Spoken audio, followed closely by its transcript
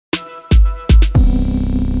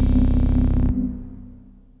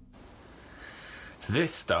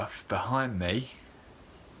This stuff behind me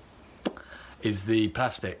is the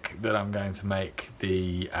plastic that I'm going to make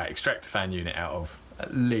the extractor fan unit out of,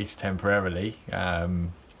 at least temporarily.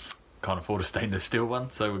 Can't afford a stainless steel one,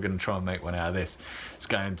 so we're going to try and make one out of this. It's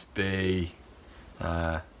going to be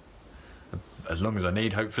as long as I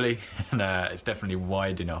need, hopefully, and it's definitely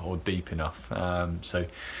wide enough or deep enough. So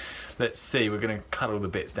let's see, we're going to cut all the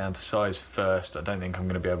bits down to size first. I don't think I'm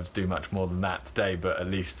going to be able to do much more than that today, but at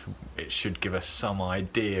least it should give us some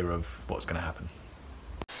idea of what's going to happen.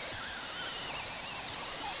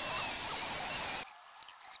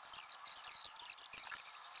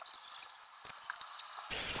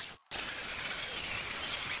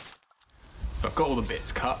 I've got all the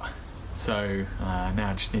bits cut, so now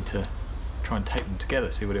I just need to try and tape them together,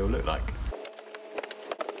 see what it will look like.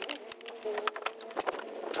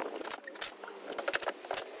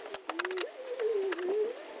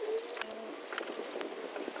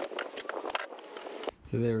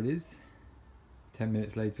 So there it is, 10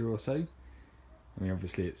 minutes later or so. I mean,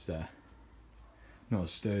 obviously it's not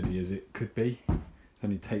as sturdy as it could be. It's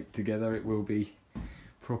only taped together, it will be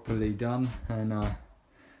properly done, and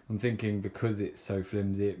I'm thinking because it's so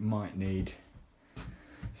flimsy it might need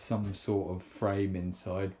some sort of frame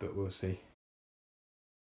inside, but we'll see.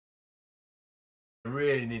 I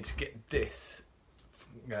really need to get this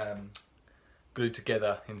glued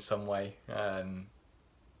together in some way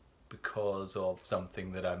because of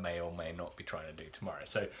something that I may or may not be trying to do tomorrow.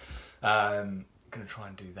 So I'm going to try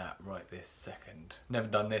and do that right this second. Never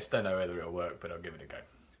done this, don't know whether it'll work, but I'll give it a go.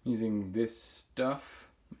 Using this stuff,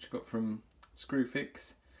 which I got from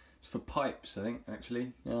Screwfix. It's for pipes, I think,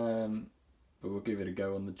 actually, but we'll give it a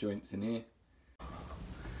go on the joints in here.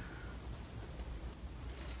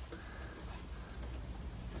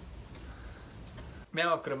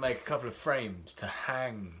 Now I've got to make a couple of frames to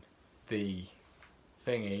hang the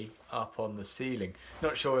thingy up on the ceiling.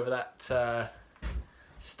 Not sure whether that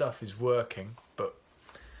stuff is working, but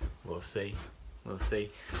we'll see. We'll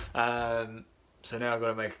see. So now I've got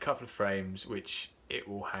to make a couple of frames which it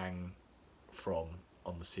will hang from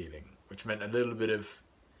on the ceiling, which meant a little bit of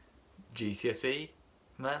GCSE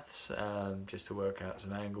maths, just to work out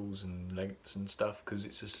some angles and lengths and stuff, because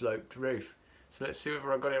it's a sloped roof. So let's see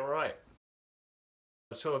whether I got it right.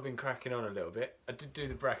 I've sort of been cracking on a little bit. I did do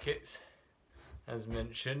the brackets, as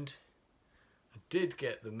mentioned. I did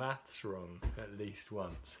get the maths wrong at least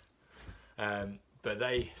once, but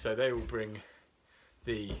they will bring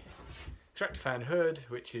the extractor fan hood,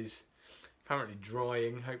 which is currently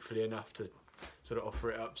drying, hopefully enough to sort of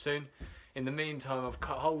offer it up soon. In the meantime, I've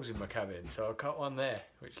cut holes in my cabin, so I'll cut one there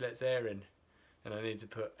which lets air in, and I need to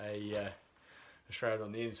put a shroud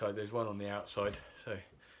on the inside. There's one on the outside, so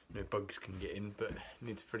no bugs can get in, but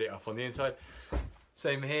need to put it up on the inside.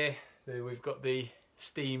 Same here, we've got the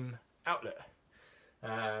steam outlet.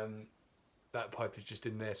 That pipe is just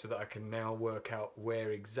in there so that I can now work out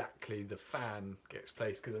where exactly the fan gets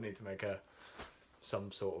placed, because I need to make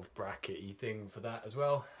some sort of brackety thing for that as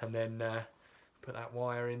well, and then put that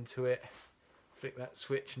wire into it, flick that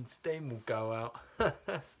switch, and steam will go out.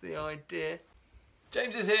 That's the idea.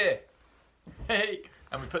 James is here! Hey!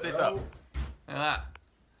 And we put this up. Look at that.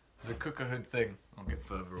 There's a cooker hood thing. I'll get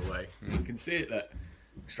further away. You can see it there.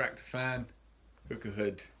 Extractor fan, cooker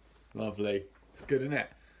hood. Lovely. It's good, isn't it?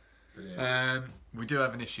 Brilliant. We do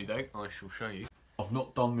have an issue though, I shall show you. I've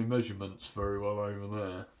not done my measurements very well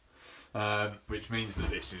over there. Which means that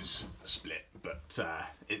this is split, but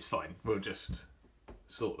it's fine. We'll just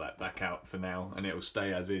sort that back out for now, and it'll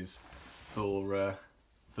stay as is for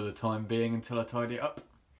the time being until I tidy it up.